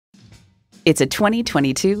It's a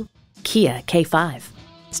 2022 Kia K5.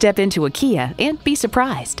 Step into a Kia and be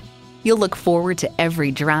surprised. You'll look forward to every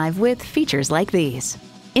drive with features like these: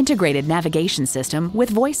 integrated navigation system with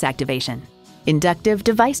voice activation, inductive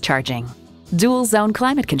device charging, dual zone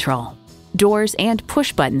climate control, doors and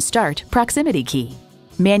push-button start proximity key,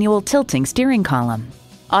 manual tilting steering column,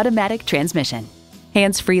 automatic transmission,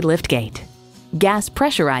 hands-free liftgate, gas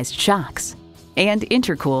pressurized shocks, and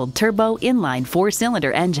intercooled turbo inline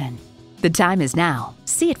 4-cylinder engine. The time is now.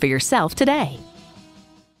 See it for yourself today.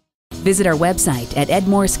 Visit our website at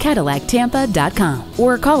edmorsecadillactampa.com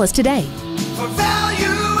or call us today.